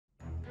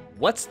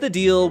What's the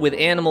deal with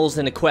animals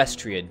in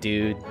Equestria,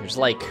 dude? There's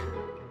like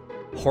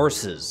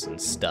horses and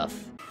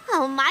stuff.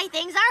 Oh, my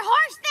things are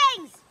horse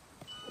things!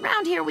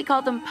 Around here we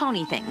call them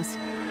pony things.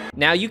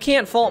 Now, you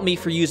can't fault me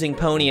for using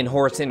pony and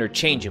horse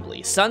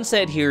interchangeably.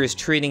 Sunset here is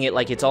treating it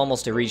like it's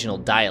almost a regional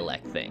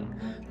dialect thing.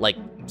 Like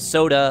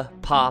soda,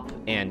 pop,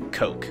 and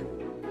Coke.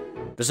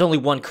 There's only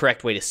one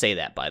correct way to say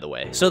that, by the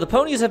way. So the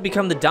ponies have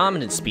become the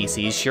dominant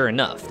species, sure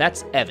enough.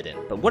 That's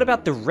evident. But what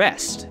about the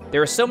rest?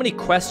 There are so many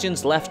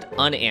questions left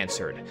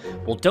unanswered.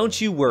 Well, don't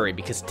you worry,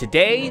 because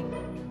today,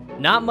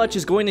 not much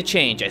is going to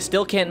change. I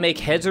still can't make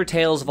heads or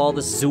tails of all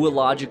this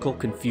zoological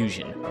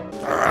confusion.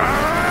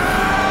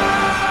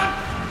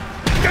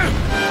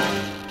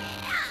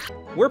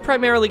 We're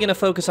primarily going to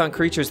focus on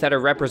creatures that are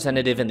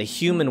representative in the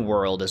human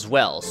world as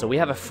well, so we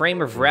have a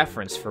frame of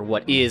reference for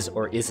what is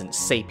or isn't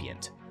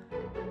sapient.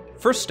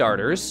 For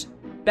starters,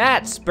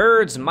 bats,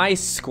 birds, mice,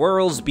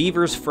 squirrels,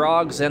 beavers,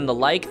 frogs, and the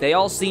like, they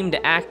all seem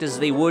to act as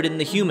they would in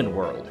the human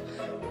world.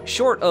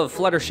 Short of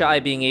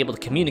Fluttershy being able to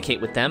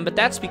communicate with them, but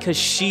that's because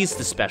she's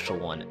the special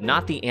one,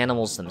 not the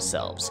animals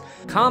themselves.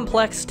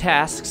 Complex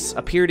tasks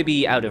appear to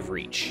be out of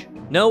reach.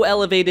 No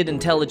elevated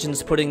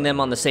intelligence putting them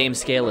on the same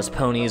scale as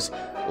ponies.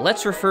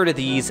 Let's refer to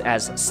these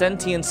as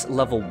Sentience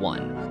Level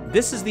 1.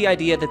 This is the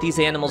idea that these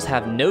animals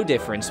have no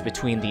difference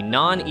between the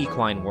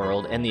non-equine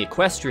world and the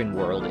equestrian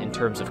world in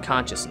terms of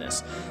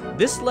consciousness.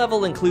 This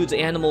level includes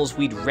animals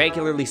we'd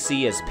regularly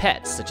see as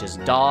pets, such as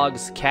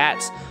dogs,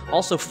 cats,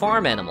 also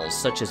farm animals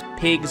such as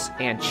pigs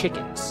and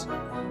chickens.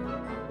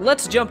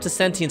 Let's jump to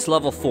Sentience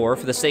Level 4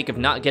 for the sake of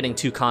not getting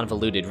too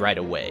convoluted right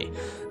away.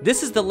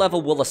 This is the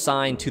level we'll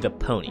assign to the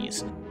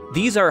ponies.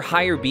 These are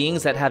higher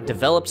beings that have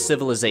developed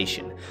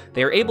civilization.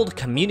 They are able to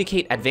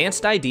communicate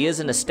advanced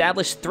ideas and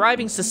establish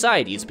thriving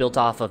societies built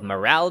off of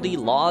morality,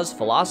 laws,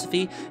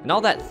 philosophy, and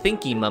all that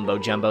thinky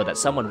mumbo-jumbo that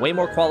someone way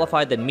more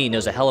qualified than me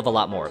knows a hell of a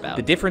lot more about.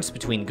 The difference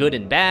between good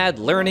and bad,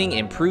 learning,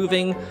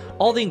 improving,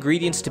 all the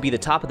ingredients to be the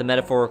top of the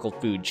metaphorical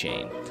food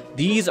chain.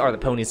 These are the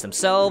ponies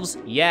themselves,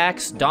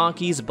 yaks,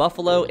 donkeys,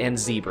 buffalo, and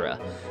zebra.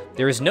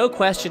 There is no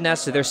question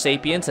as to their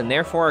sapience and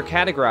therefore are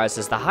categorized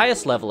as the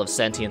highest level of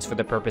sentience for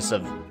the purpose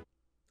of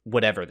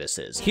whatever this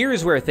is. Here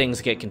is where things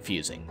get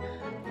confusing.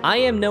 I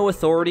am no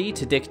authority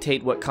to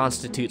dictate what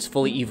constitutes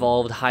fully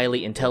evolved,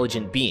 highly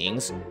intelligent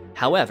beings.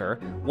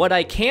 However, what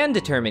I can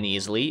determine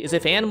easily is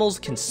if animals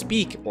can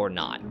speak or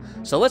not.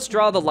 So let's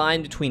draw the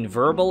line between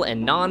verbal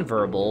and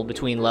non-verbal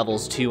between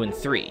levels 2 and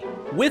 3.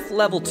 With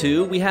level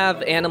 2, we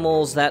have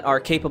animals that are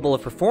capable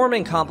of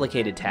performing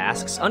complicated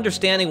tasks,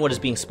 understanding what is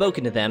being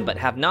spoken to them, but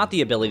have not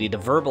the ability to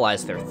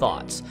verbalize their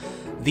thoughts.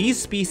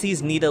 These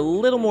species need a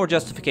little more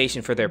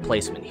justification for their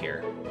placement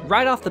here.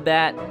 Right off the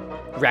bat,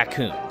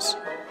 raccoons.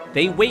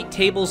 They wait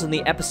tables in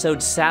the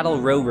episode Saddle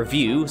Row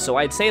Review, so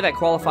I'd say that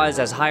qualifies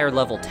as higher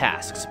level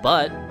tasks,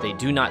 but they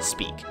do not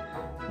speak.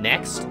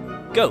 Next,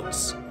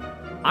 goats.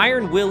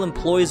 Iron Will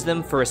employs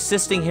them for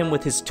assisting him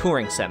with his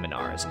touring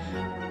seminars.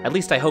 At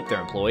least I hope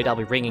they're employed. I'll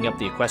be ringing up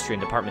the Equestrian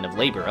Department of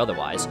Labor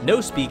otherwise.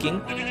 No speaking,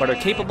 but are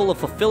capable of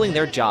fulfilling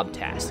their job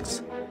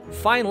tasks.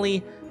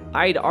 Finally,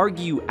 I'd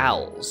argue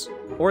owls,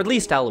 or at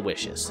least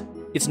Aloysius.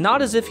 It's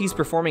not as if he's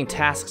performing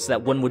tasks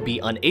that one would be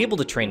unable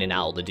to train an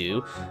owl to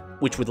do,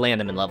 which would land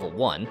him in level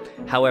 1.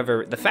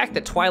 However, the fact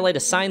that Twilight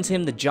assigns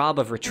him the job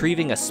of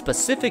retrieving a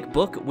specific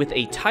book with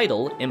a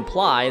title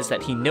implies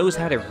that he knows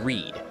how to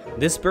read.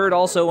 This bird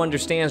also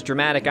understands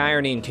dramatic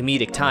irony and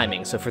comedic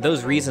timing, so for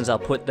those reasons I'll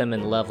put them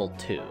in level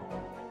 2.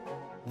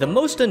 The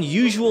most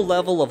unusual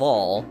level of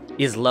all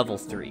is level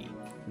 3.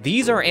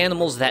 These are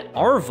animals that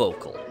are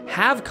vocal,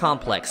 have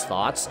complex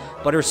thoughts,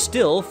 but are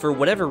still, for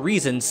whatever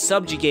reason,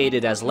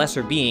 subjugated as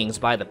lesser beings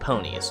by the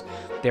ponies.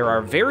 There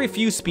are very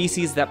few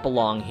species that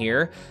belong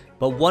here,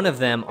 but one of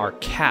them are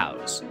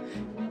cows.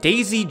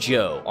 Daisy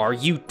Joe, are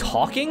you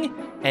talking?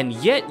 And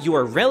yet you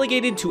are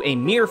relegated to a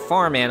mere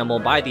farm animal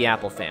by the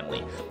apple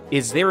family.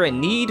 Is there a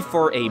need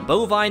for a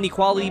bovine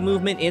equality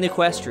movement in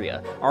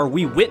Equestria? Are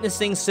we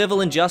witnessing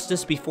civil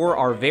injustice before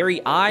our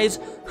very eyes?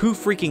 Who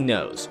freaking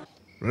knows?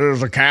 This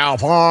is a cow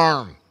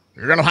farm.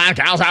 You're gonna find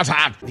cows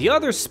outside. The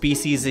other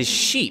species is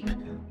sheep,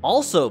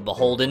 also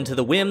beholden to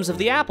the whims of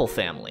the apple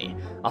family.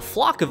 A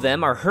flock of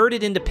them are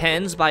herded into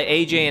pens by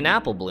AJ and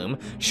Applebloom.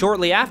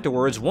 Shortly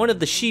afterwards, one of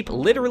the sheep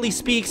literally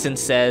speaks and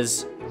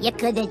says, "You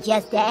could've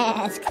just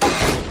asked."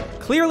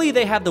 Clearly,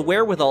 they have the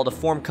wherewithal to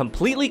form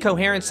completely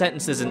coherent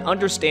sentences and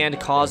understand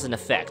cause and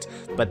effect,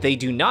 but they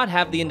do not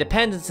have the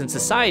independence in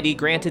society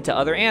granted to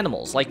other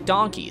animals, like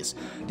donkeys.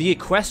 The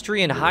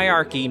equestrian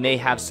hierarchy may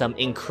have some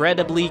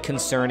incredibly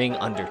concerning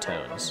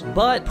undertones.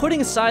 But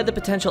putting aside the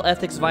potential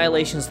ethics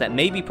violations that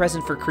may be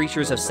present for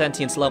creatures of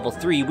sentience level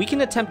 3, we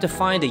can attempt to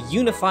find a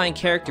unifying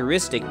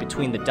characteristic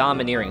between the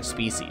domineering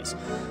species.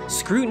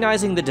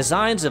 Scrutinizing the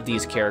designs of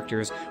these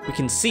characters, we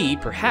can see,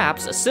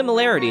 perhaps, a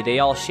similarity they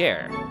all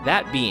share,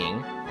 that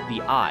being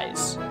the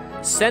eyes.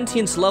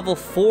 Sentience level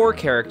 4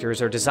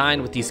 characters are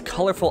designed with these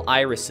colorful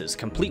irises,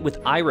 complete with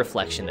eye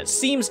reflection that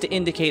seems to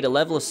indicate a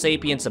level of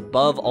sapience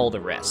above all the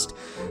rest.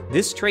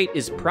 This trait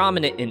is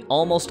prominent in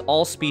almost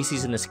all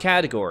species in this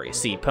category,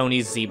 see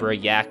ponies, zebra,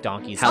 yak,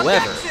 donkeys.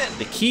 However,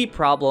 the key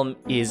problem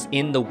is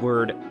in the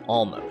word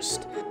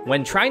almost.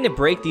 When trying to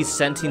break these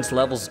sentience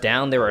levels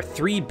down, there are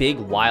 3 big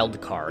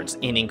wild cards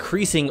in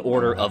increasing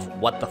order of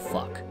what the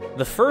fuck.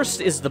 The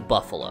first is the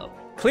buffalo.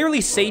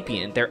 Clearly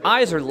sapient, their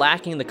eyes are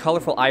lacking the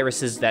colorful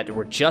irises that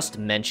were just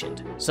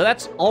mentioned, so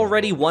that's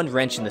already one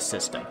wrench in the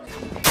system.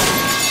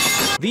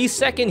 The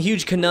second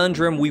huge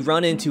conundrum we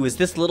run into is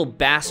this little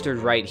bastard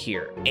right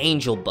here,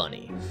 Angel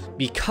Bunny.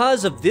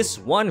 Because of this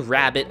one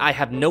rabbit, I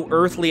have no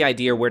earthly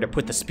idea where to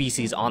put the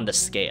species on the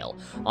scale.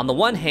 On the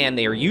one hand,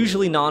 they are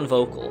usually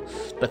non-vocal,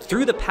 but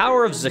through the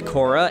power of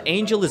Zecora,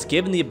 Angel is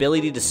given the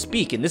ability to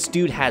speak, and this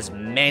dude has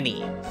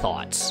many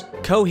thoughts.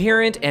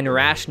 Coherent and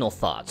rational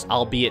thoughts,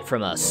 albeit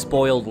from a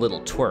spoiled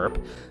little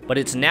twerp, but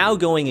it's now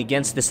going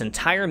against this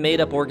entire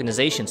made-up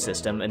organization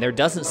system, and there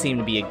doesn't seem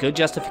to be a good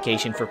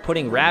justification for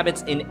putting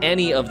rabbits in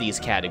any of these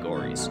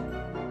categories.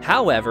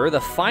 However,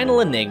 the final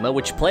enigma,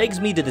 which plagues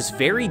me to this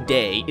very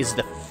day, is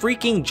the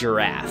freaking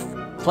giraffe.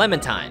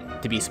 Clementine,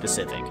 to be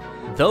specific.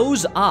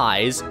 Those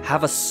eyes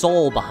have a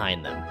soul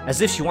behind them, as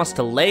if she wants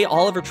to lay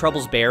all of her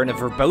troubles bare in a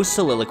verbose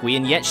soliloquy,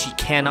 and yet she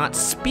cannot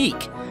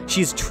speak.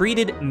 She is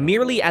treated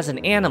merely as an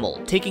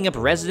animal, taking up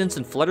residence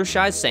in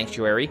Fluttershy's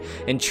sanctuary,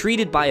 and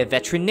treated by a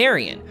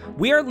veterinarian.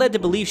 We are led to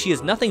believe she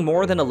is nothing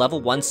more than a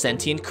level 1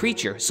 sentient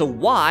creature, so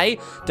why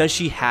does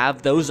she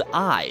have those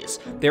eyes?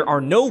 There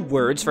are no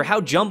words for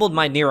how jumbled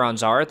my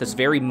neurons are at this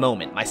very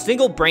moment. My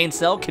single brain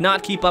cell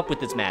cannot keep up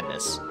with this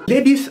madness.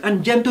 Ladies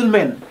and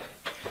gentlemen,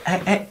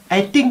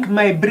 I think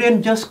my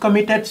brain just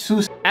committed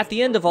suicide. At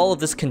the end of all of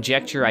this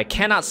conjecture, I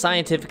cannot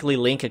scientifically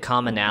link a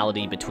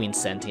commonality between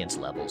sentience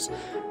levels.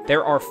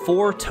 There are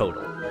 4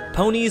 total.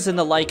 Ponies and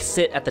the like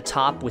sit at the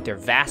top with their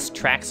vast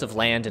tracts of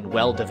land and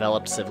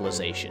well-developed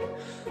civilization.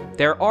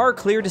 There are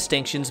clear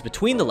distinctions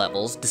between the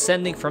levels,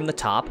 descending from the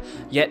top,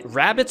 yet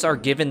rabbits are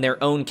given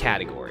their own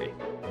category.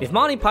 If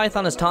Monty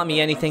Python has taught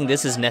me anything,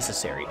 this is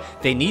necessary.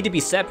 They need to be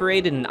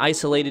separated and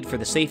isolated for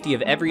the safety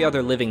of every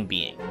other living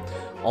being.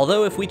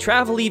 Although if we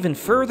travel even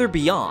further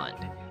beyond,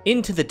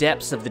 into the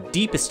depths of the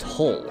deepest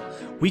hole,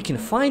 we can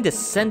find a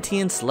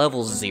sentience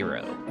level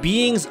 0.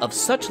 Beings of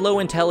such low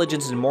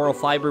intelligence and moral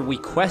fiber, we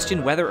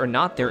question whether or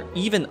not they're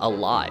even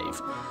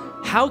alive.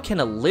 How can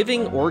a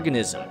living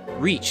organism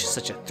reach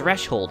such a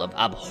threshold of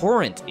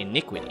abhorrent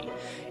iniquity?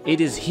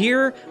 It is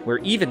here where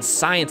even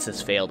science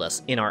has failed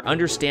us in our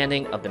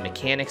understanding of the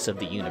mechanics of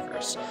the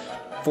universe.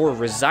 For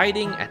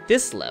residing at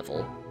this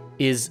level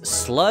is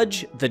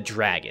Sludge the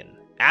Dragon.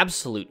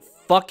 Absolute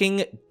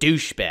fucking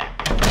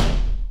douchebag.